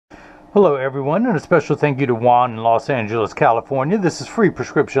Hello everyone, and a special thank you to Juan in Los Angeles, California. This is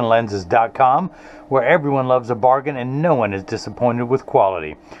freeprescriptionlenses.com, where everyone loves a bargain and no one is disappointed with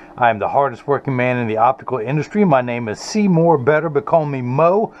quality. I am the hardest working man in the optical industry. My name is See More Better, but call me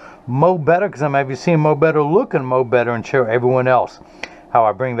Mo Better, because I'm having seen Mo Better look and Mo Better and show everyone else how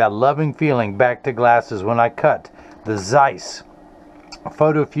I bring that loving feeling back to glasses when I cut the Zeiss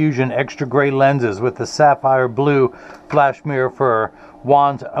Photofusion extra gray lenses with the sapphire blue flash mirror for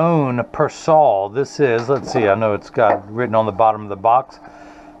Juan's own Persol. This is, let's see, I know it's got written on the bottom of the box.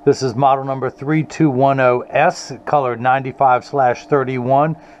 This is model number 3210S, color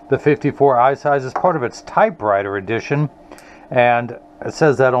 95/31. The 54 eye size is part of its typewriter edition, and it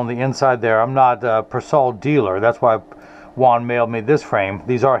says that on the inside there. I'm not a Persol dealer, that's why Juan mailed me this frame.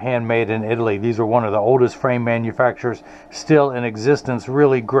 These are handmade in Italy. These are one of the oldest frame manufacturers still in existence.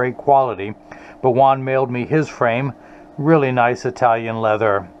 Really great quality. But Juan mailed me his frame. Really nice Italian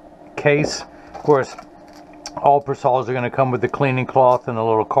leather case. Of course, all Persols are going to come with the cleaning cloth and a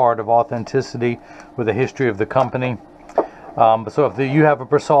little card of authenticity with a history of the company. So if you have a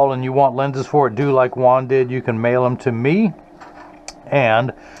Persol and you want lenses for it, do like Juan did. You can mail them to me.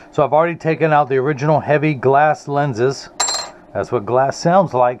 And so I've already taken out the original heavy glass lenses. That's what glass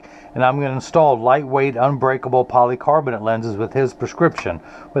sounds like. And I'm going to install lightweight, unbreakable polycarbonate lenses with his prescription,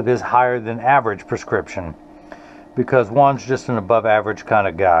 with his higher than average prescription. Because Juan's just an above average kind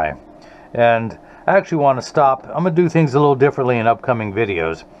of guy. And I actually want to stop. I'm going to do things a little differently in upcoming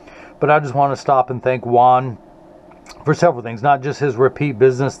videos. But I just want to stop and thank Juan for several things. Not just his repeat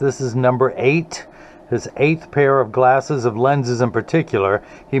business. This is number 8. His 8th pair of glasses, of lenses in particular.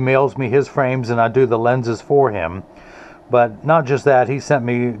 He mails me his frames and I do the lenses for him. But not just that, he sent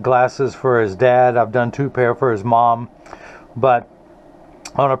me glasses for his dad. I've done 2 pair for his mom. But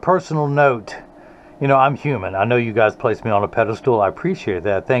on a personal note, you know, I'm human. I know you guys place me on a pedestal. I appreciate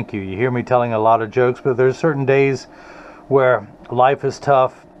that. Thank you. You hear me telling a lot of jokes, but there's certain days where life is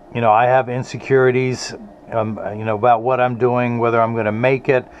tough. You know, I have insecurities, you know, about what I'm doing, whether I'm going to make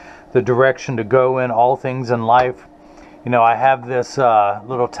it, the direction to go in, all things in life. You know, I have this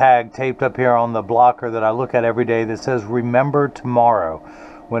little tag taped up here on the blocker that I look at every day that says, remember tomorrow.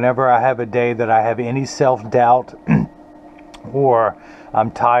 Whenever I have a day that I have any self-doubt or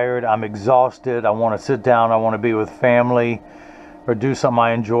I'm tired, I'm exhausted, I want to sit down, I want to be with family or do something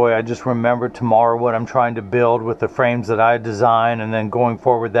I enjoy, I just remember tomorrow what I'm trying to build with the frames that I design, and then going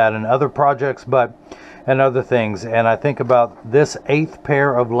forward that in other projects and other things. And I think about this 8th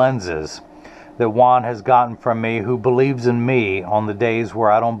pair of lenses that Juan has gotten from me, who believes in me on the days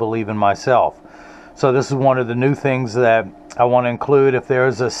where I don't believe in myself. So this is one of the new things that I want to include. If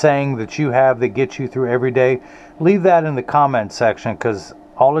there's a saying that you have that gets you through every day, leave that in the comment section, because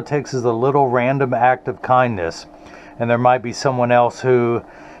all it takes is a little random act of kindness, and there might be someone else who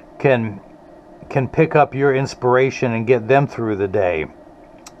can pick up your inspiration and get them through the day.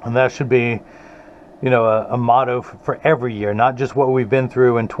 And that should be, you know, a motto for every year, not just what we've been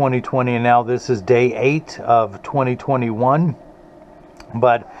through in 2020, and now this is day 8 of 2021.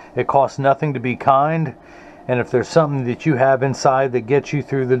 But it costs nothing to be kind, and if there's something that you have inside that gets you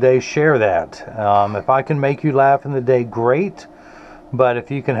through the day, share that. If I can make you laugh in the day, great, but if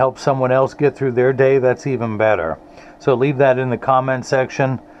you can help someone else get through their day, that's even better. So leave that in the comment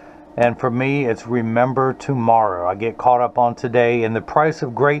section. And for me, it's remember tomorrow. I get caught up on today, and the price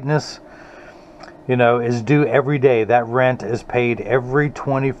of greatness, you know, is due every day. That rent is paid every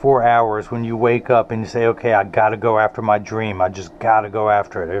 24 hours when you wake up and you say, okay, I got to go after my dream. I just got to go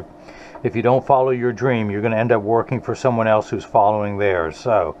after it. If you don't follow your dream, you're going to end up working for someone else who's following theirs.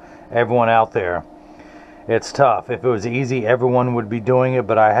 So everyone out there, it's tough. If it was easy, everyone would be doing it.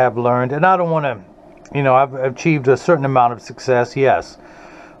 But I have learned, and I don't want to, you know, I've achieved a certain amount of success, yes.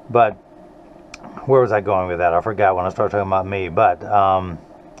 But where was I going with that? I forgot when I started talking about me. But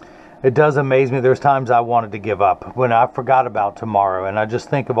it does amaze me. There's times I wanted to give up, when I forgot about tomorrow. And I just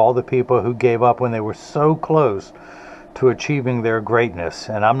think of all the people who gave up when they were so close to achieving their greatness.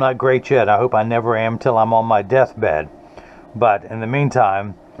 And I'm not great yet. I hope I never am till I'm on my deathbed. But in the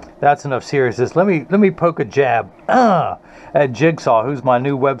meantime, that's enough seriousness. Let me poke a jab at Jigsaw, who's my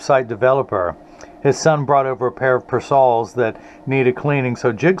new website developer. His son brought over a pair of Persols that needed cleaning,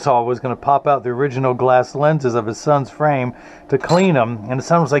 so Jigsaw was going to pop out the original glass lenses of his son's frame to clean them. And his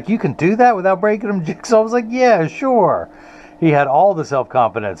son was like, you can do that without breaking them? Jigsaw was like, yeah, sure. He had all the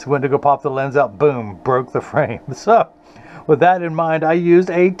self-confidence. Went to go pop the lens out, boom, broke the frame. So with that in mind, I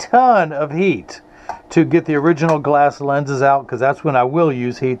used a ton of heat to get the original glass lenses out, because that's when I will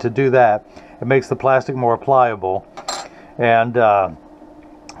use heat to do that. It makes the plastic more pliable. And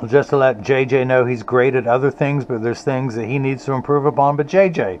just to let JJ know he's great at other things, but there's things that he needs to improve upon. But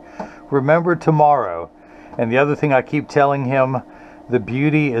JJ, remember tomorrow. And the other thing I keep telling him, the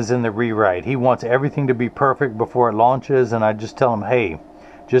beauty is in the rewrite. He wants everything to be perfect before it launches, and I just tell him, hey,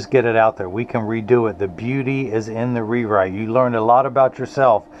 just get it out there. We can redo it. The beauty is in the rewrite. You learn a lot about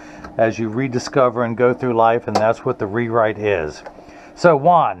yourself as you rediscover and go through life, and that's what the rewrite is. So,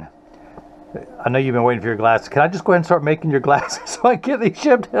 Juan, I know you've been waiting for your glasses. Can I just go ahead and start making your glasses so I get these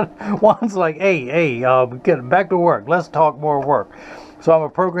shipped in? Juan's like, hey, get back to work. Let's talk more work. So I'm going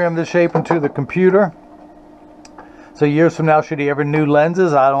to program this shape into the computer. So years from now, should he ever new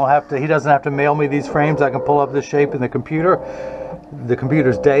lenses, he doesn't have to mail me these frames. I can pull up this shape in the computer's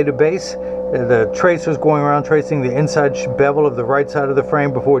database. The tracer's going around tracing the inside bevel of the right side of the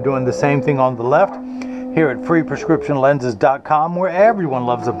frame before doing the same thing on the left. Here at freeprescriptionlenses.com, where everyone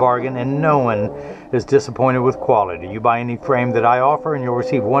loves a bargain and no one is disappointed with quality. You buy any frame that I offer and you'll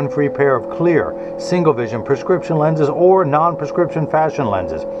receive one free pair of clear, single vision prescription lenses or non-prescription fashion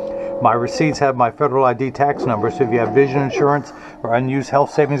lenses. My receipts have my federal ID tax number, so if you have vision insurance or unused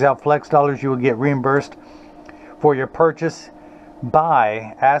health savings out flex dollars, you will get reimbursed for your purchase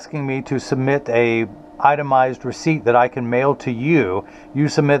by asking me to submit a itemized receipt that I can mail to you. You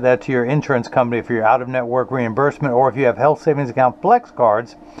submit that to your insurance company for your out-of-network reimbursement, or if you have health savings account flex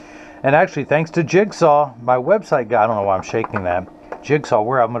cards. And actually, thanks to Jigsaw, my website guy, I don't know why I'm shaking that. Jigsaw,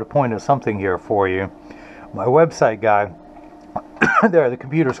 where I'm going to point at something here for you. My website guy, there, the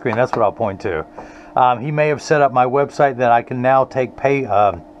computer screen, that's what I'll point to. He may have set up my website that I can now take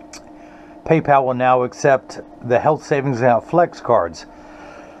PayPal will now accept the health savings account flex cards.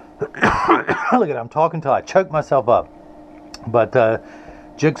 Look at it, I'm talking till I choke myself up. But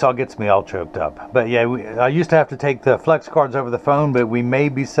Jigsaw gets me all choked up. But yeah, I used to have to take the flex cards over the phone, but we may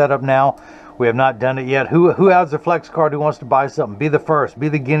be set up now. We have not done it yet. Who has a flex card, who wants to buy something? Be the first, be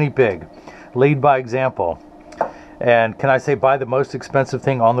the guinea pig. Lead by example. And can I say buy the most expensive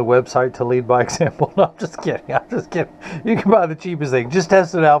thing on the website to lead by example? No, I'm just kidding. I'm just kidding. You can buy the cheapest thing. Just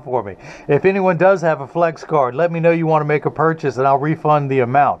test it out for me. If anyone does have a flex card, let me know you want to make a purchase and I'll refund the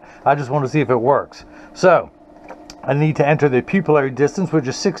amount. I just want to see if it works. So, I need to enter the pupillary distance, which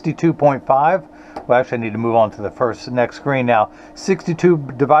is 62.5. Well, actually, I need to move on to the next screen now.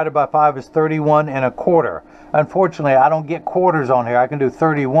 62 divided by 5 is 31 1/4. Unfortunately, I don't get quarters on here. I can do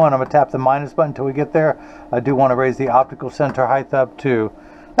 31. I'm going to tap the minus button until we get there. I do want to raise the optical center height up to,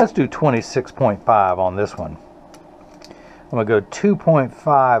 let's do 26.5 on this one. I'm going to go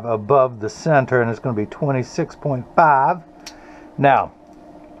 2.5 above the center, and it's going to be 26.5. Now,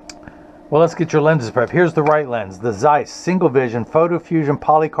 well, let's get your lenses prepped. Here's the right lens, the Zeiss Single Vision Photofusion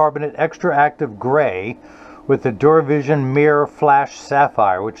Polycarbonate Extra Active Gray with the DuraVision Mirror Flash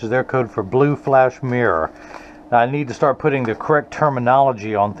Sapphire, which is their code for blue flash mirror. Now, I need to start putting the correct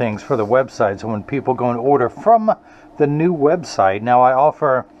terminology on things for the website, so when people go and order from the new website, now I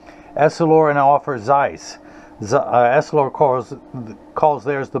offer Essilor and I offer Zeiss. Essilor calls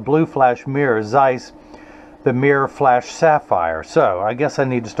theirs the blue flash mirror, Zeiss the mirror flash sapphire. So I guess I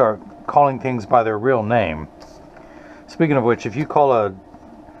need to start calling things by their real name. Speaking of which, if you call a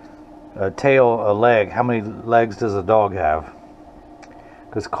tail a leg, how many legs does a dog have?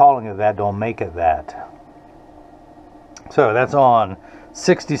 Because calling it that don't make it that. So that's on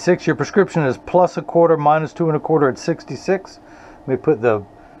 66. Your prescription is +1/4, -2 1/4 at 66. Let me put the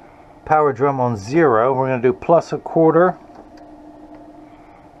power drum on 0. We're going to do +1/4.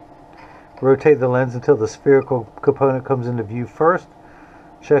 Rotate the lens until the spherical component comes into view first.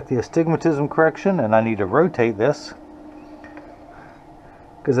 Check the astigmatism correction, and I need to rotate this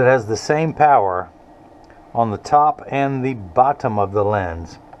because it has the same power on the top and the bottom of the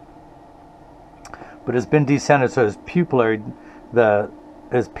lens. But it's been descended, so it's pupillary.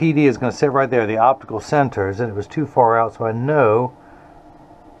 As PD is going to sit right there, the optical centers, and it was too far out, so I know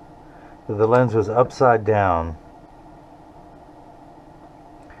that the lens was upside down.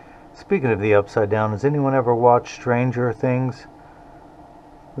 Speaking of the upside down, has anyone ever watched Stranger Things?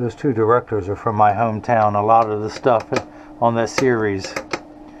 Those two directors are from my hometown. A lot of the stuff on that series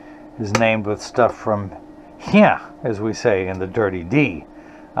is named with stuff from here, as we say in the Dirty D.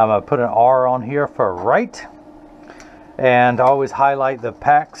 I'm going to put an R on here for right. And always highlight the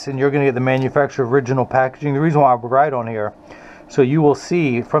packs, and you're going to get the manufacturer original packaging. The reason why I write on here, so you will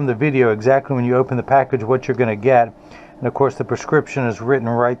see from the video exactly when you open the package what you're going to get. And of course the prescription is written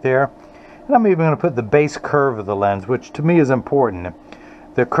right there. And I'm even going to put the base curve of the lens, which to me is important.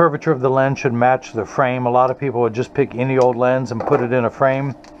 The curvature of the lens should match the frame. A lot of people would just pick any old lens and put it in a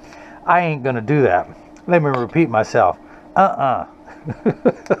frame. I ain't going to do that. Let me repeat myself.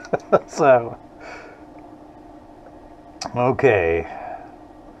 So, okay.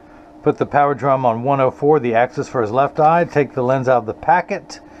 Put the power drum on 104, the axis for his left eye. Take the lens out of the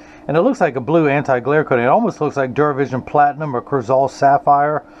packet. And it looks like a blue anti-glare coating. It almost looks like Duravision Platinum or Persol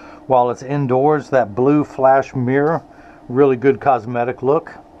Sapphire while it's indoors. That blue flash mirror, really good cosmetic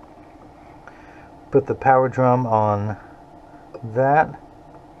look. Put the power drum on that,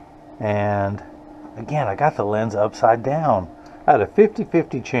 and again, I got the lens upside down. I had a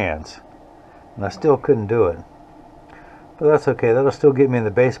 50-50 chance, and I still couldn't do it. But that's okay. That'll still get me in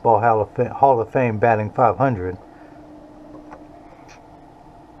the Baseball Hall of Fame batting 500.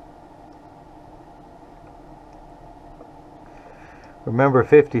 Remember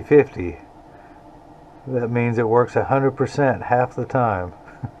 50-50. That means it works 100% half the time.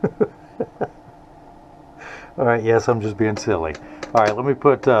 Alright, yes, I'm just being silly. Alright, let me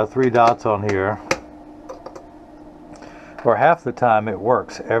put 3 dots on here. For half the time, it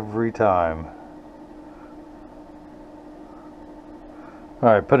works every time.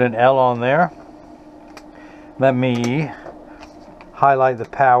 Alright, put an L on there. Let me highlight the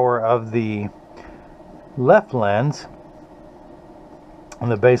power of the left lens on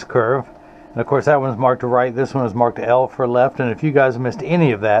the base curve. And of course, that one's marked to right. This one is marked L for left. And if you guys missed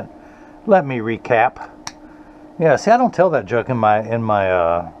any of that, let me recap. Yeah, see, I don't tell that joke in my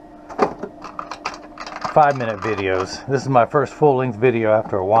 5-minute videos. This is my first full-length video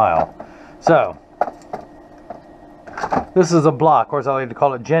after a while. So, this is a block, or as I like to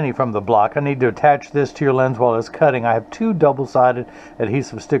call it, Jenny from the block. I need to attach this to your lens while it's cutting. I have 2 double-sided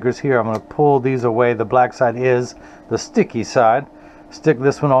adhesive stickers here. I'm going to pull these away. The black side is the sticky side. Stick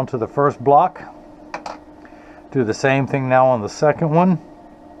this one onto the first block. Do the same thing now on the second one.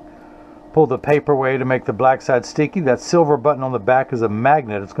 Pull the paper away to make the black side sticky. That silver button on the back is a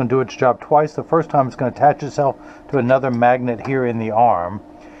magnet. It's going to do its job twice. The first time it's going to attach itself to another magnet here in the arm.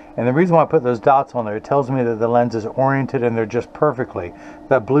 And the reason why I put those dots on there, it tells me that the lens is oriented and they're just perfectly.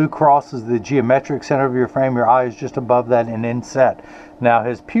 That blue cross is the geometric center of your frame. Your eye is just above that and inset. Now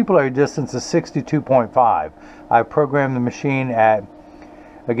his pupillary distance is 62.5. I programmed the machine at,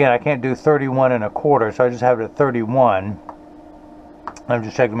 again, I can't do 31 1/4, so I just have it at 31. I'm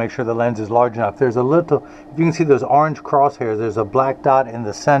just checking to make sure the lens is large enough. There's a little, if you can see those orange crosshairs, there's a black dot in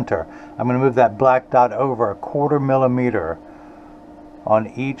the center. I'm going to move that black dot over 1/4 millimeter on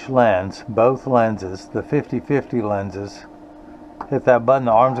each lens, both lenses, the 50-50 lenses. Hit that button,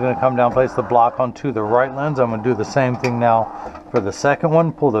 the arm's going to come down, place the block onto the right lens. I'm going to do the same thing now for the second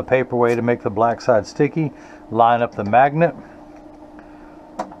one. Pull the paper away to make the black side sticky. Line up the magnet.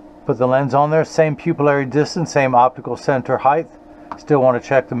 Put the lens on there, same pupillary distance, same optical center height. Still want to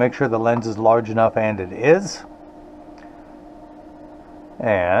check to make sure the lens is large enough, and it is.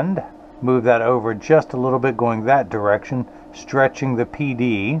 And move that over just a little bit, going that direction, stretching the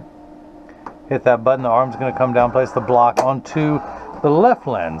PD. Hit that button, the arm's going to come down, place the block onto the left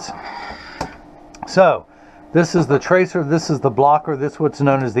lens. So, this is the tracer, this is the blocker, this is what's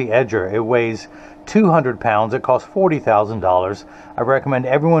known as the edger. It weighs 200 pounds, it costs $40,000. I recommend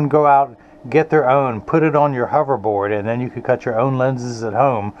everyone go out, get their own, put it on your hoverboard, and then you can cut your own lenses at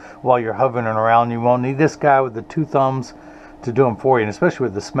home while you're hovering around. You won't need this guy with the 2 thumbs to do them for you, and especially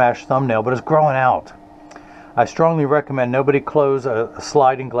with the smashed thumbnail, but it's growing out. I strongly recommend nobody close a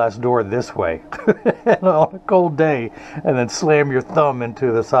sliding glass door this way on a cold day and then slam your thumb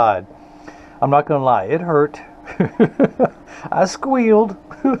into the side. I'm not going to lie, it hurt. I squealed.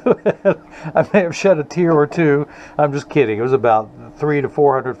 I may have shed a tear or two. I'm just kidding. It was about 300 to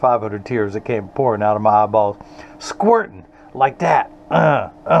 400, 500 tears that came pouring out of my eyeballs, squirting like that.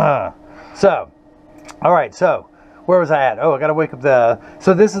 So, all right. So, where was I at? Oh, I got to wake up the.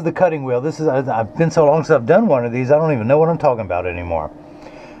 So this is the cutting wheel. This is. I've been so long since I've done one of these. I don't even know what I'm talking about anymore.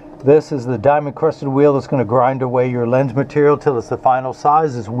 This is the diamond crusted wheel that's going to grind away your lens material till it's the final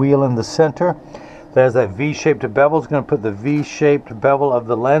size. This wheel in the center. There's that V-shaped bevel. It's going to put the V-shaped bevel of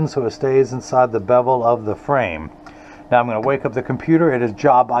the lens so it stays inside the bevel of the frame. Now I'm going to wake up the computer. It is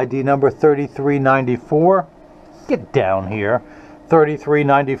job ID number 3394. Get down here.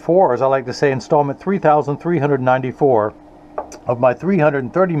 3394, or as I like to say, installment 3394 of my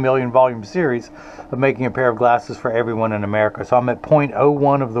 330 million volume series of making a pair of glasses for everyone in America. So I'm at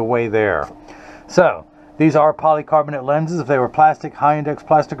 0.01 of the way there. So these are polycarbonate lenses. If they were plastic, high index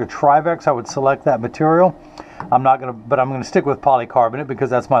plastic, or Trivex, I would select that material. I'm going to stick with polycarbonate because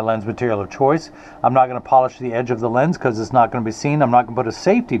that's my lens material of choice. I'm not going to polish the edge of the lens because it's not going to be seen. I'm not going to put a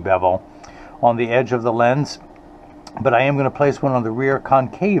safety bevel on the edge of the lens, but I am going to place one on the rear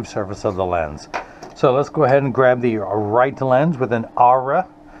concave surface of the lens. So let's go ahead and grab the right lens with an ARA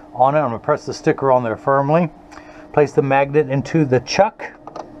on it. I'm going to press the sticker on there firmly. Place the magnet into the chuck,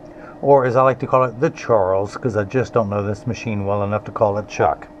 or as I like to call it, the Charles, because I just don't know this machine well enough to call it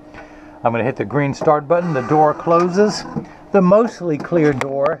Chuck. I'm going to hit the green start button. The door closes. The mostly clear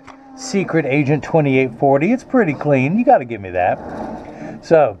door Secret Agent 2840. It's pretty clean. You got to give me that.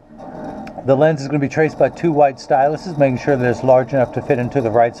 So, the lens is going to be traced by 2 white styluses, making sure that it's large enough to fit into the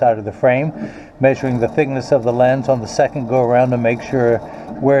right side of the frame. Measuring the thickness of the lens on the second go around to make sure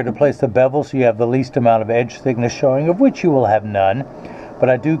where to place the bevel so you have the least amount of edge thickness showing, of which you will have none. But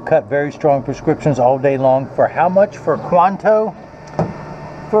I do cut very strong prescriptions all day long. For how much? For quanto?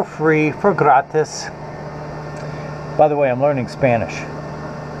 For free, for gratis. By the way, I'm learning Spanish.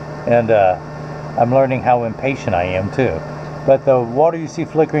 And I'm learning how impatient I am too. But the water you see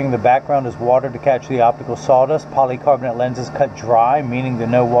flickering in the background is water to catch the optical sawdust. Polycarbonate lenses cut dry, meaning that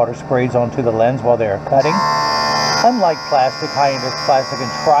no water sprays onto the lens while they are cutting. Unlike plastic, high-end plastic and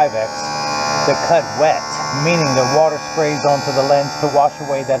Trivex that cut wet, meaning that water sprays onto the lens to wash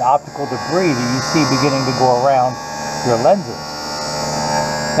away that optical debris that you see beginning to go around your lenses.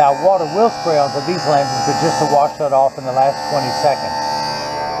 Now, water will spray onto these lenses, but just to wash that off in the last 20 seconds.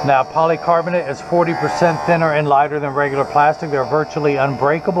 Now, polycarbonate is 40% thinner and lighter than regular plastic. They're virtually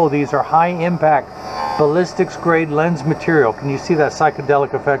unbreakable. These are high-impact ballistics grade lens material. Can you see that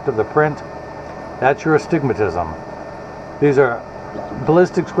psychedelic effect of the print? That's your astigmatism. These are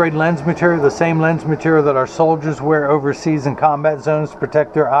ballistics grade lens material, the same lens material that our soldiers wear overseas in combat zones to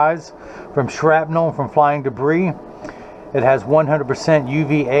protect their eyes from shrapnel and from flying debris. It has 100%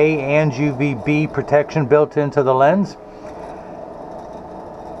 UVA and UVB protection built into the lens.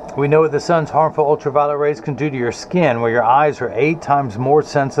 We know what the sun's harmful ultraviolet rays can do to your skin, where your eyes are 8 times more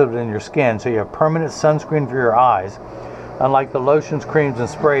sensitive than your skin, so you have permanent sunscreen for your eyes. Unlike the lotions, creams, and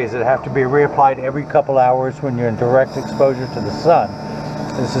sprays that have to be reapplied every couple hours when you're in direct exposure to the sun.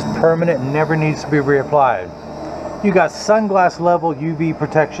 This is permanent and never needs to be reapplied. You got sunglass level UV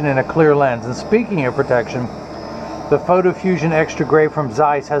protection in a clear lens. And speaking of protection, the Photofusion Extra Gray from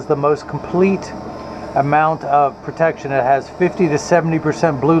Zeiss has the most complete amount of protection. It has 50 to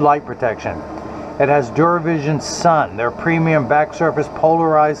 70% blue light protection. It has DuraVision Sun, their premium back surface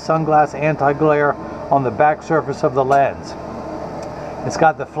polarized sunglass anti-glare on the back surface of the lens. It's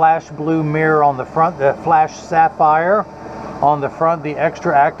got the flash blue mirror on the front, the flash sapphire on the front, the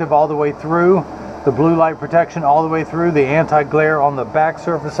extra active all the way through, the blue light protection all the way through, the anti-glare on the back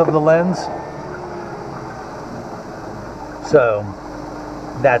surface of the lens. So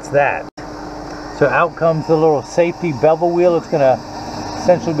that's that. So out comes the little safety bevel wheel. It's going to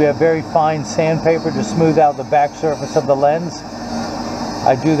essentially be a very fine sandpaper to smooth out the back surface of the lens.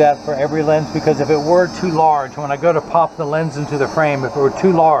 I do that for every lens because if it were too large, when I go to pop the lens into the frame, if it were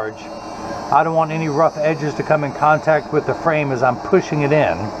too large, I don't want any rough edges to come in contact with the frame as I'm pushing it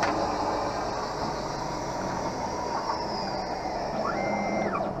in.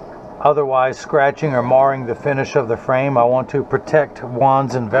 Otherwise, scratching or marring the finish of the frame. I want to protect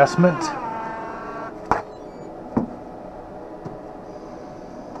Juan's investment.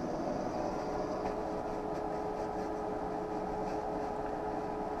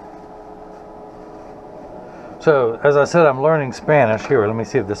 So, as I said, I'm learning Spanish. Here, let me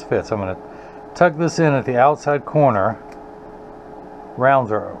see if this fits. I'm going to tuck this in at the outside corner.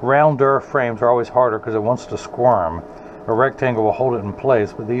 Rounder frames are always harder because it wants to squirm. A rectangle will hold it in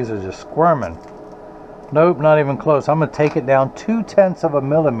place, but these are just squirming. Nope, not even close. I'm going to take it down 0.2 of a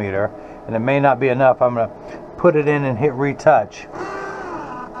millimeter, and it may not be enough. I'm going to put it in and hit retouch.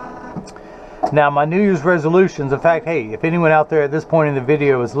 Now, my New Year's resolutions, in fact, hey, if anyone out there at this point in the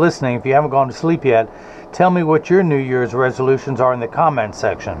video is listening, if you haven't gone to sleep yet, tell me what your New Year's resolutions are in the comment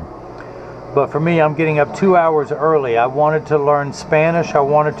section. But for me, I'm getting up 2 hours early. I wanted to learn Spanish, I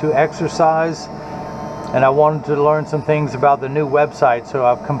wanted to exercise, and I wanted to learn some things about the new website, so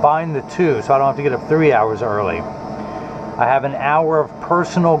I've combined the two, so I don't have to get up 3 hours early. I have an hour of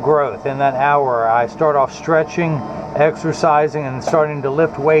personal growth. In that hour, I start off stretching, exercising, and starting to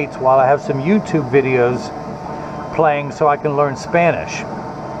lift weights while I have some YouTube videos playing so I can learn Spanish.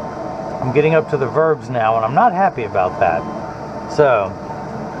 I'm getting up to the verbs now, and I'm not happy about that. So,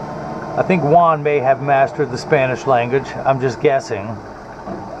 I think Juan may have mastered the Spanish language. I'm just guessing.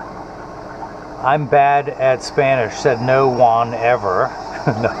 I'm bad at Spanish, said no Juan ever.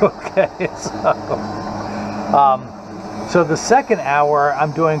 No, okay, so the second hour,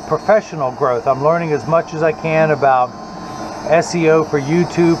 I'm doing professional growth. I'm learning as much as I can about SEO for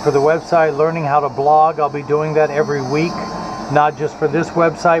YouTube, for the website, learning how to blog. I'll be doing that every week, not just for this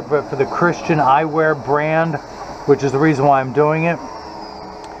website, but for the Christian eyewear brand, which is the reason why I'm doing it.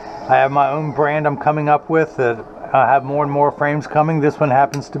 I have my own brand I'm coming up with that I have more and more frames coming. This one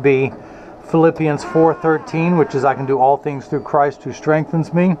happens to be Philippians 4:13, which is I can do all things through Christ who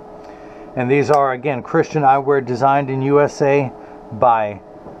strengthens me. And these are, again, Christian eyewear designed in USA by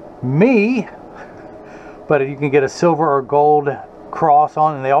me. But you can get a silver or gold cross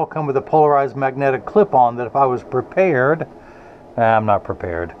on, and they all come with a polarized magnetic clip-on that if I was prepared, I'm not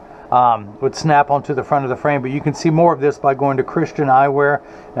prepared, would snap onto the front of the frame. But you can see more of this by going to Christian Eyewear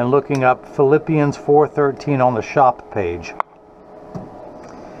and looking up Philippians 4:13 on the shop page.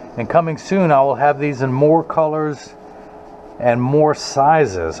 And coming soon, I will have these in more colors and more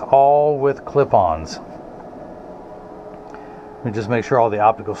sizes, all with clip-ons. Let me just make sure all the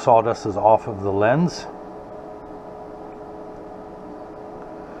optical sawdust is off of the lens.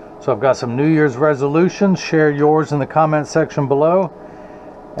 So I've got some New Year's resolutions. Share yours in the comment section below.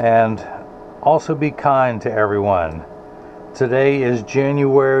 And also be kind to everyone. Today is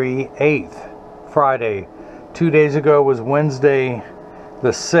January 8th, Friday. 2 days ago was Wednesday the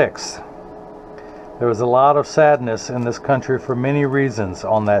 6th. There was a lot of sadness in this country for many reasons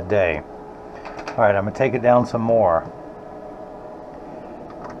on that day. Alright, I'm going to take it down some more.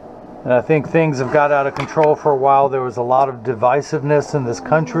 And I think things have got out of control for a while. There was a lot of divisiveness in this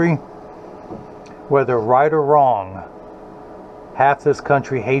country. Whether right or wrong, half this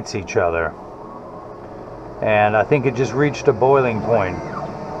country hates each other. And I think it just reached a boiling point.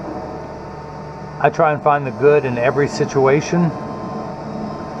 I try and find the good in every situation.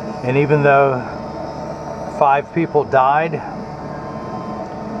 And even though 5 people died,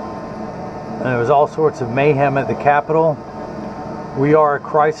 and there was all sorts of mayhem at the Capitol, we are a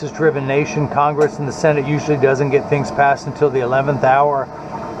crisis-driven nation. Congress and the Senate usually doesn't get things passed until the 11th hour.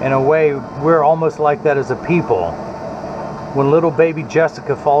 In a way, we're almost like that as a people. When little baby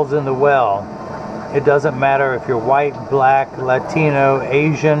Jessica falls in the well, it doesn't matter if you're white, black, Latino,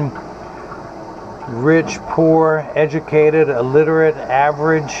 Asian, rich, poor, educated, illiterate,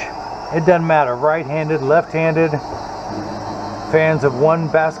 average. It doesn't matter. Right-handed, left-handed, fans of one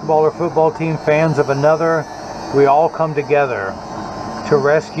basketball or football team, fans of another. We all come together to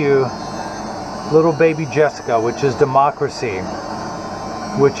rescue little baby Jessica, which is democracy,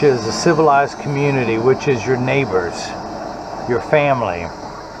 which is a civilized community, which is your neighbors, your family.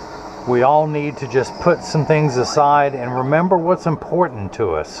 We all need to just put some things aside and remember what's important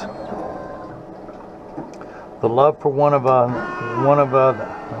to us. The love for one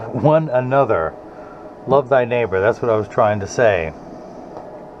another. Love thy neighbor. That's what I was trying to say.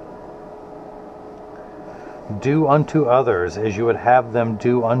 Do unto others as you would have them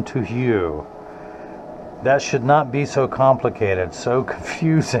do unto you. That should not be so complicated, so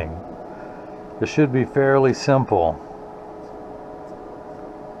confusing. It should be fairly simple.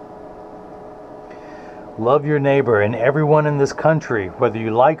 Love your neighbor, and everyone in this country, whether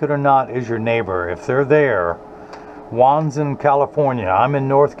you like it or not, is your neighbor. If they're there, Juan's in California, I'm in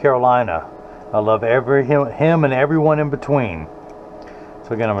North Carolina. I love him and everyone in between.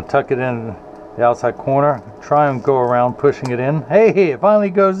 So again, I'm going to tuck it in the outside corner, try and go around pushing it in. Hey, it finally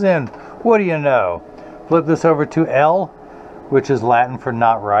goes in. What do you know? Flip this over to L, which is Latin for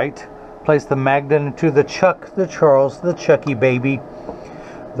not right. Place the magnet into the Chuck, the Charles, the Chucky baby,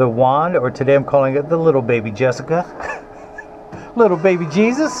 the wand, or today I'm calling it the little baby Jessica. Little baby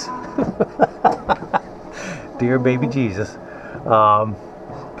Jesus. Dear baby Jesus.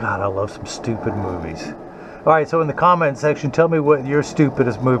 God, I love some stupid movies. Alright, so in the comment section, tell me what your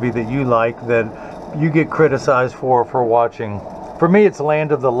stupidest movie that you like that you get criticized for watching. For me, it's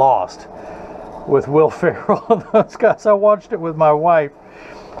Land of the Lost with Will Ferrell and those guys. I watched it with my wife.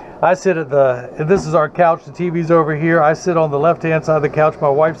 I sit at this is our couch, the TV's over here. I sit on the left-hand side of the couch. My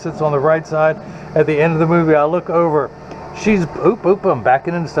wife sits on the right side. At the end of the movie, I look over. She's, I'm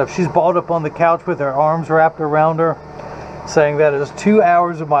backing into stuff. She's balled up on the couch with her arms wrapped around her, saying that is 2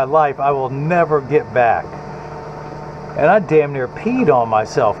 hours of my life I will never get back. And I damn near peed on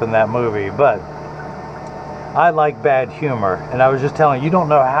myself in that movie, but I like bad humor. And I was just telling you, you don't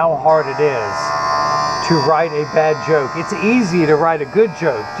know how hard it is to write a bad joke. It's easy to write a good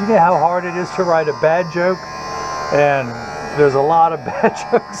joke. Do you know how hard it is to write a bad joke? And there's a lot of bad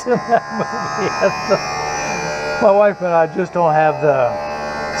jokes in that movie. My wife and I just don't have the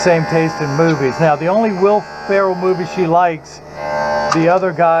same taste in movies. Now, the only Will Ferrell movie she likes, the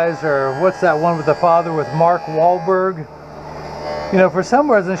other guys are, what's that one with the father with Mark Wahlberg? You know, for some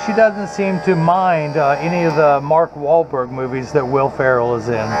reason, she doesn't seem to mind any of the Mark Wahlberg movies that Will Ferrell is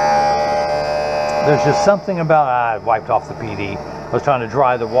in. There's just something about, I wiped off the PD. I was trying to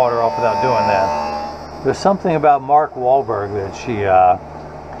dry the water off without doing that. There's something about Mark Wahlberg that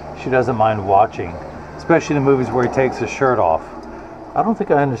she doesn't mind watching, especially the movies where he takes his shirt off. I don't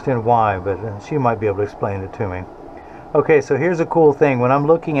think I understand why, but she might be able to explain it to me. Okay, so here's a cool thing. When I'm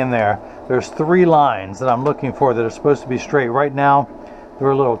looking in there, there's 3 lines that I'm looking for that are supposed to be straight. Right now,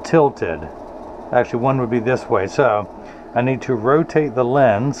 they're a little tilted. Actually, one would be this way. So I need to rotate the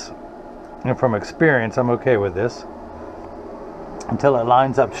lens. And from experience, I'm okay with this. until it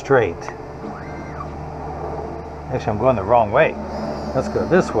lines up straight. Actually, I'm going the wrong way. Let's go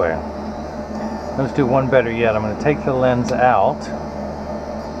this way. Let's do one better yet. I'm going to take the lens out,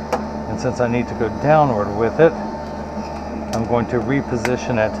 and since I need to go downward with it, I'm going to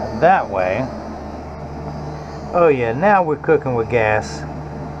reposition it that way. Oh yeah, now we're cooking with gas.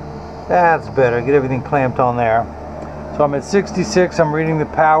 That's better. Get everything clamped on there. So I'm at 66. I'm reading the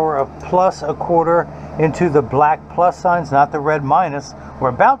power of +1/4 into the black plus signs, not the red minus. We're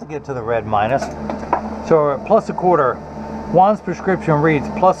about to get to the red minus. So we're at +1/4. Juan's prescription reads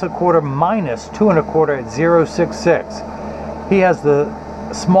 +1/4 minus 2 1/4 at 0.66. He has the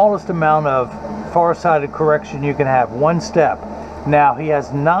smallest amount of far-sighted correction you can have, 1 step. Now he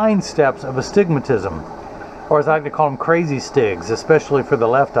has 9 steps of astigmatism, or as I like to call them, crazy stigs, especially for the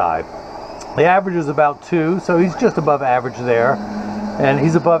left eye. The average is about 2, so he's just above average there. And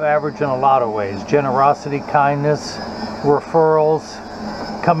he's above average in a lot of ways. Generosity, kindness, referrals,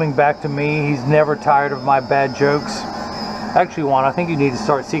 coming back to me. He's never tired of my bad jokes. Actually, Juan, I think you need to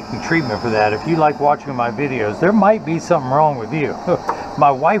start seeking treatment for that. If you like watching my videos, there might be something wrong with you.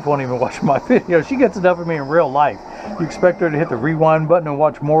 My wife won't even watch my videos. She gets enough of me in real life. You expect her to hit the rewind button and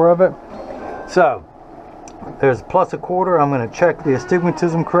watch more of it? So, there's +1/4. I'm going to check the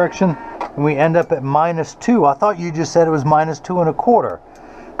astigmatism correction, and we end up at -2. I thought you just said it was -2 1/4.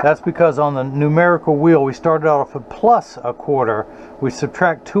 That's because on the numerical wheel we started off at +1/4. We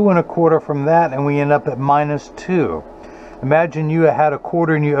subtract 2 1/4 from that, and we end up at -2. Imagine you had a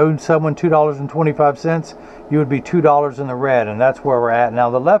quarter and you owed someone $2.25. You would be $2 in the red, and that's where we're at.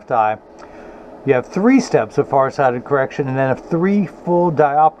 Now the left eye, you have 3 steps of far-sighted correction and then 3 full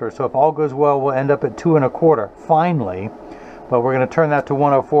diopters. So if all goes well, we'll end up at 2 1/4 finally. But we're going to turn that to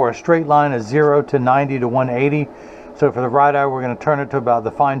 104. A straight line is 0 to 90 to 180. So for the right eye, we're going to turn it to about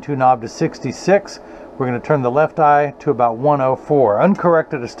the fine-tune knob to 66. We're going to turn the left eye to about 104.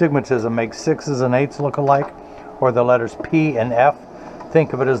 Uncorrected astigmatism makes 6s and 8s look alike, or the letters P and F.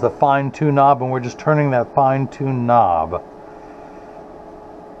 Think of it as the fine-tune knob, and we're just turning that fine-tune knob.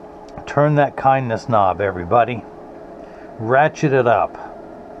 Turn that kindness knob, everybody. Ratchet it up.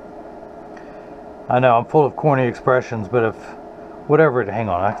 I know I'm full of corny expressions, but if whatever it, hang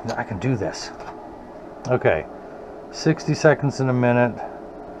on, I can do this. Okay, 60 seconds in a minute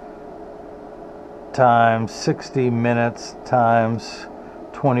times 60 minutes times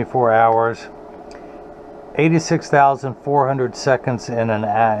 24 hours. 86,400 seconds in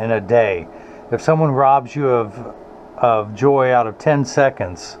a day. If someone robs you of joy out of 10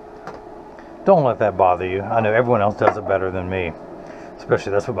 seconds, don't let that bother you. I know everyone else does it better than me.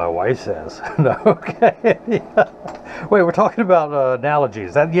 Especially that's what my wife says. No, okay. Wait, we're talking about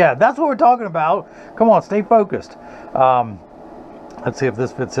analogies. Yeah, that's what we're talking about. Come on, stay focused. Let's see if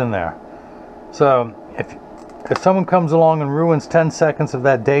this fits in there. So if someone comes along and ruins 10 seconds of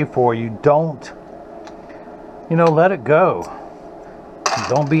that day for you, don't, let it go.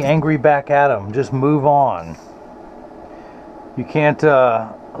 Don't be angry back at them. Just move on. You can't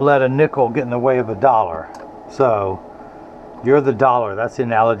let a nickel get in the way of a dollar. So you're the dollar. That's the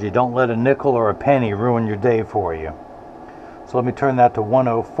analogy. Don't let a nickel or a penny ruin your day for you. So let me turn that to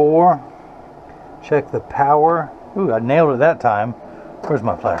 104. Check the power. Ooh, I nailed it that time. Where's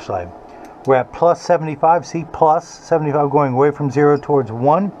my flashlight? We're at +75. See, +75 going away from 0 towards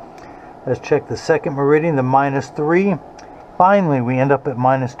 1. Let's check the second meridian, the -3. Finally, we end up at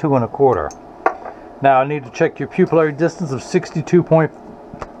 -2 1/4. Now I need to check your pupillary distance of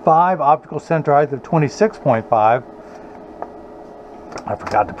 62.5, optical center height of 26.5. I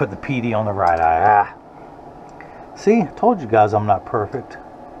forgot to put the PD on the right eye. See, I told you guys I'm not perfect.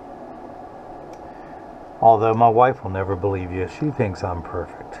 Although my wife will never believe you. She thinks I'm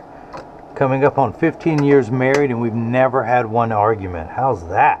perfect. Coming up on 15 years married, and we've never had one argument. How's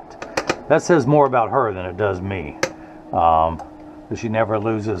that? That says more about her than it does me. But she never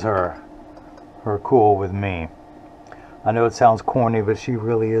loses her cool with me. I know it sounds corny, but she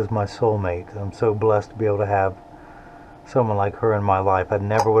really is my soulmate. I'm so blessed to be able to have someone like her in my life. I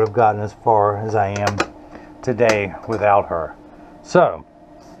never would have gotten as far as I am today without her. So,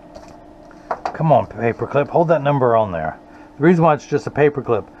 come on, paperclip, hold that number on there. The reason why it's just a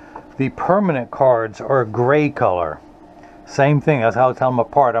paperclip, the permanent cards are a gray color. Same thing, that's how I tell them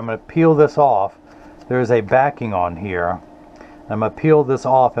apart. I'm going to peel this off. There's a backing on here. I'm going to peel this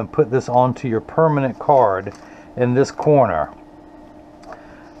off and put this onto your permanent card in this corner.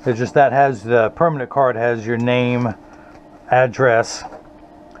 It's just that has the permanent card has your name, address,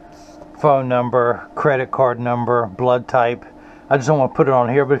 phone number, credit card number, blood type. I just don't want to put it on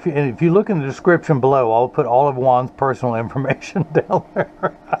here, but if you look in the description below, I'll put all of Juan's personal information down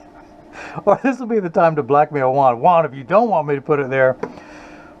there. Or this will be the time to blackmail Juan. Juan, if you don't want me to put it there,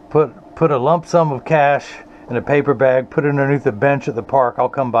 put a lump sum of cash in a paper bag, put it underneath the bench at the park. I'll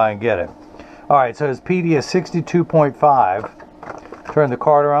come by and get it. All right, so his PD is 62.5. Turn the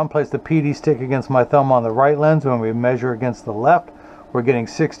card around, place the PD stick against my thumb on the right lens. When we measure against the left, we're getting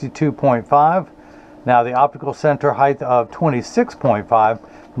 62.5. Now the optical center height of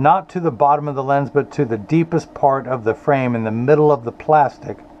 26.5, not to the bottom of the lens, but to the deepest part of the frame in the middle of the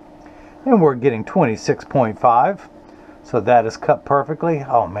plastic. And we're getting 26.5. So that is cut perfectly.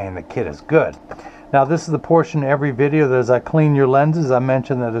 Oh man, the kit is good. Now this is the portion in every video that as I clean your lenses, I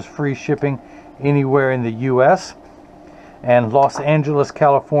mentioned that is free shipping anywhere in the US. And Los Angeles,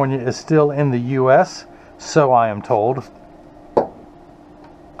 California is still in the US, so I am told.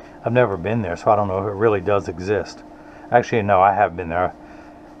 I've never been there, so I don't know if it really does exist. Actually, no, I have been there.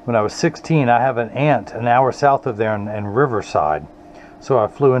 When I was 16, I have an aunt an hour south of there in Riverside. So I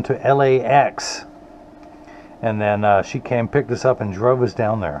flew into LAX. And then she came, picked us up, and drove us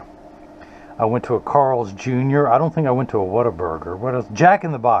down there. I went to a Carl's Jr. I don't think I went to a Whataburger. What else? Jack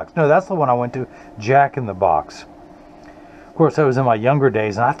in the Box. No, that's the one I went to. Jack in the Box. Of course, I was in my younger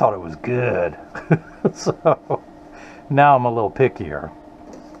days, and I thought it was good. So now I'm a little pickier.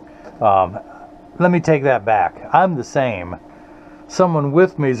 Let me take that back. I'm the same. Someone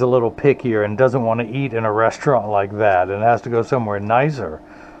with me is a little pickier and doesn't want to eat in a restaurant like that and has to go somewhere nicer,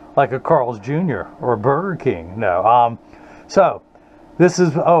 like a Carl's Jr. or a Burger King. No. So this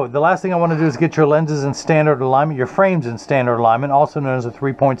is, the last thing I want to do is get your lenses in standard alignment, your frames in standard alignment, also known as a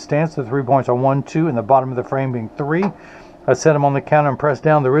 3-point stance. The 3 points are 1, 2, and the bottom of the frame being 3. I set them on the counter and press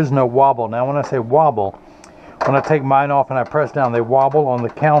down. There is no wobble. Now when I say wobble, when I take mine off and I press down, they wobble on the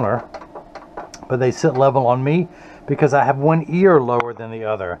counter, but they sit level on me because I have one ear lower than the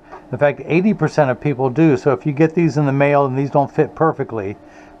other. In fact, 80% of people do. So if you get these in the mail and these don't fit perfectly,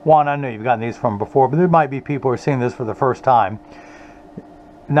 Juan, I know you've gotten these from before, but there might be people who are seeing this for the first time.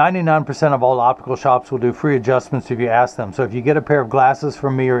 99% of all optical shops will do free adjustments if you ask them. So if you get a pair of glasses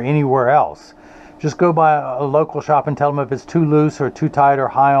from me or anywhere else, just go by a local shop and tell them if it's too loose or too tight or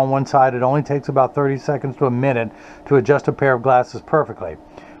high on one side. It only takes about 30 seconds to a minute to adjust a pair of glasses perfectly.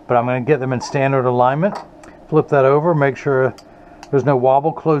 But I'm going to get them in standard alignment. Flip that over, make sure there's no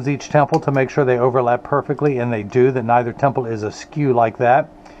wobble. Close each temple to make sure they overlap perfectly, and they do, that neither temple is askew like that.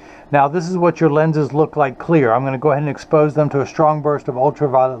 Now this is what your lenses look like clear. I'm going to go ahead and expose them to a strong burst of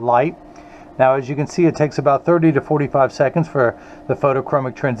ultraviolet light. Now as you can see, it takes about 30 to 45 seconds for the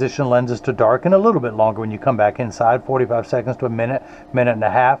photochromic transition lenses to darken, a little bit longer when you come back inside, 45 seconds to a minute, minute and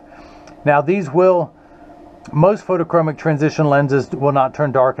a half. Now most photochromic transition lenses will not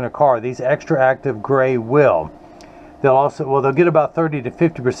turn dark in a car. These extra active gray will. They'll get about 30 to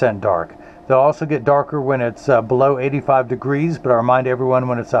 50% dark. They'll also get darker when it's below 85 degrees, but I remind everyone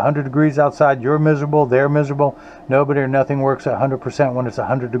when it's 100 degrees outside, you're miserable, they're miserable. Nobody or nothing works at 100% when it's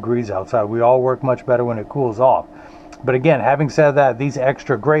 100 degrees outside. We all work much better when it cools off. But again, having said that, these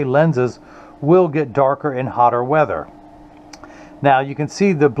extra gray lenses will get darker in hotter weather. Now you can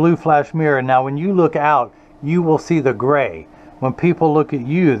see the blue flash mirror. Now when you look out, you will see the gray. When people look at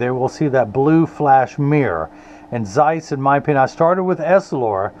you, they will see that blue flash mirror. And Zeiss, in my opinion, I started with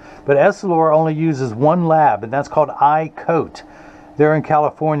Essilor, but Essilor only uses one lab, and that's called iCoat. They're in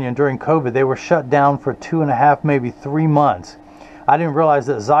California, and during COVID, they were shut down for 2.5, maybe 3 months. I didn't realize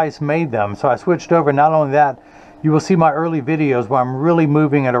that Zeiss made them, so I switched over. Not only that, you will see my early videos where I'm really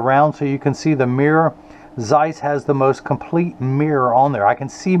moving it around so you can see the mirror. Zeiss has the most complete mirror on there. I can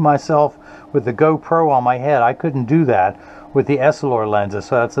see myself with the GoPro on my head. I couldn't do that with the Essilor lenses,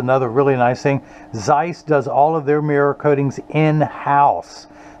 so that's another really nice thing. Zeiss does all of their mirror coatings in-house.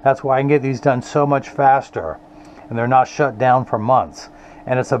 That's why I can get these done so much faster, and they're not shut down for months.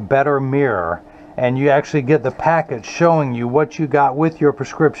 And it's a better mirror, and you actually get the package showing you what you got with your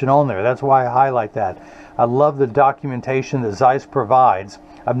prescription on there. That's why I highlight that. I love the documentation that Zeiss provides.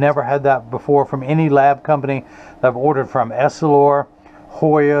 I've never had that before from any lab company that I've ordered from. Essilor,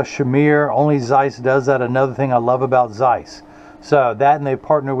 Hoya, Shamir, only Zeiss does that. Another thing I love about Zeiss. So that, and they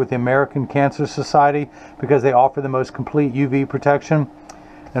partner with the American Cancer Society because they offer the most complete UV protection.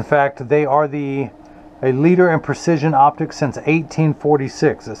 In fact, they are a leader in precision optics since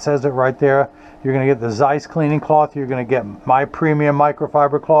 1846. It says it right there. You're going to get the Zeiss cleaning cloth. You're going to get my premium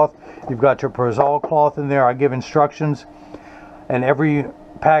microfiber cloth. You've got your Persol cloth in there. I give instructions and every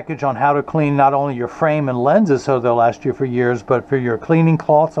package on how to clean not only your frame and lenses so they'll last you for years, but for your cleaning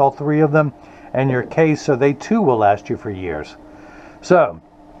cloths, all 3 of them, and your case, so they too will last you for years. So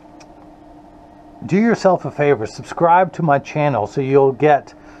do yourself a favor, subscribe to my channel so you'll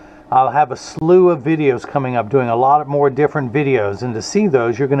get I'll have a slew of videos coming up, doing a lot more different videos, and to see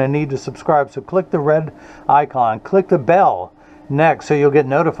those you're going to need to subscribe. So click the red icon, click the bell next, so you'll get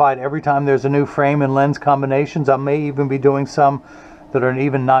notified every time there's a new frame and lens combinations. I may even be doing some that are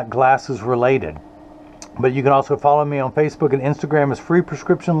even not glasses related. But you can also follow me on Facebook and Instagram as Free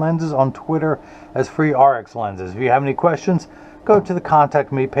Prescription Lenses, on Twitter as Free RX Lenses. If you have any questions, go to the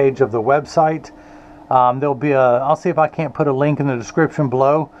contact me page of the website. There'll be I'll see if I can't put a link in the description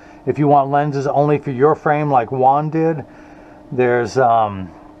below. If you want lenses only for your frame like Juan did, there's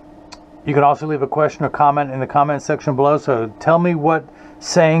you can also leave a question or comment in the comment section below. So tell me what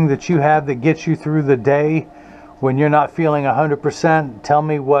saying that you have that gets you through the day when you're not feeling 100%. Tell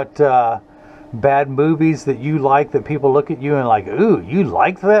me what bad movies that you like, that people look at you and like, ooh, you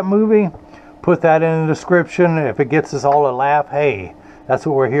liked that movie? Put that in the description. If it gets us all a laugh, hey, that's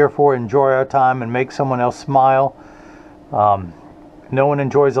what we're here for. Enjoy our time and make someone else smile. No one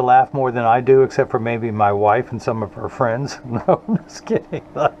enjoys a laugh more than I do, except for maybe my wife and some of her friends. No, I'm just kidding.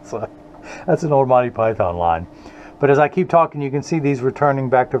 That's an old Monty Python line. But as I keep talking, you can see these returning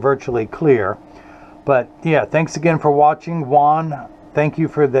back to virtually clear. But yeah, thanks again for watching. Juan, thank you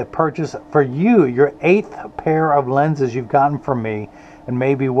for the purchase. For you, your 8th pair of lenses you've gotten from me in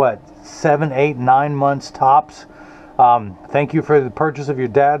maybe what, 7, 8, 9 months tops. Thank you for the purchase of your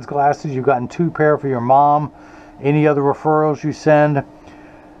dad's glasses. You've gotten 2 pair for your mom. Any other referrals you send.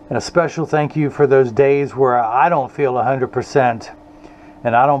 And a special thank you for those days where I don't feel 100%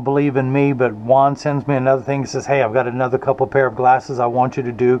 and I don't believe in me, but Juan sends me another thing. He says, hey, I've got another couple pair of glasses I want you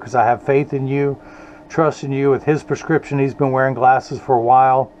to do because I have faith in you, trust in you. With his prescription, he's been wearing glasses for a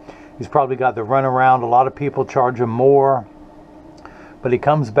while. He's probably got the runaround. A lot of people charge him more. But he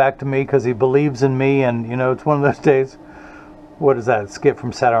comes back to me because he believes in me. And, you know, it's one of those days. What is that skit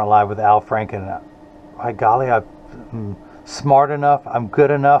from Saturday Night Live with Al Franken? By golly, I'm smart enough. I'm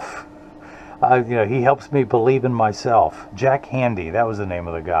good enough. You know, he helps me believe in myself. Jack Handy, that was the name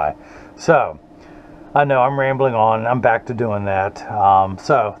of the guy. So, I know I'm rambling on. I'm back to doing that.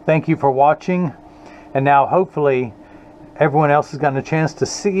 So, thank you for watching. And now, hopefully, everyone else has gotten a chance to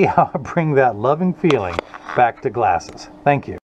see how I bring that loving feeling back to glasses. Thank you.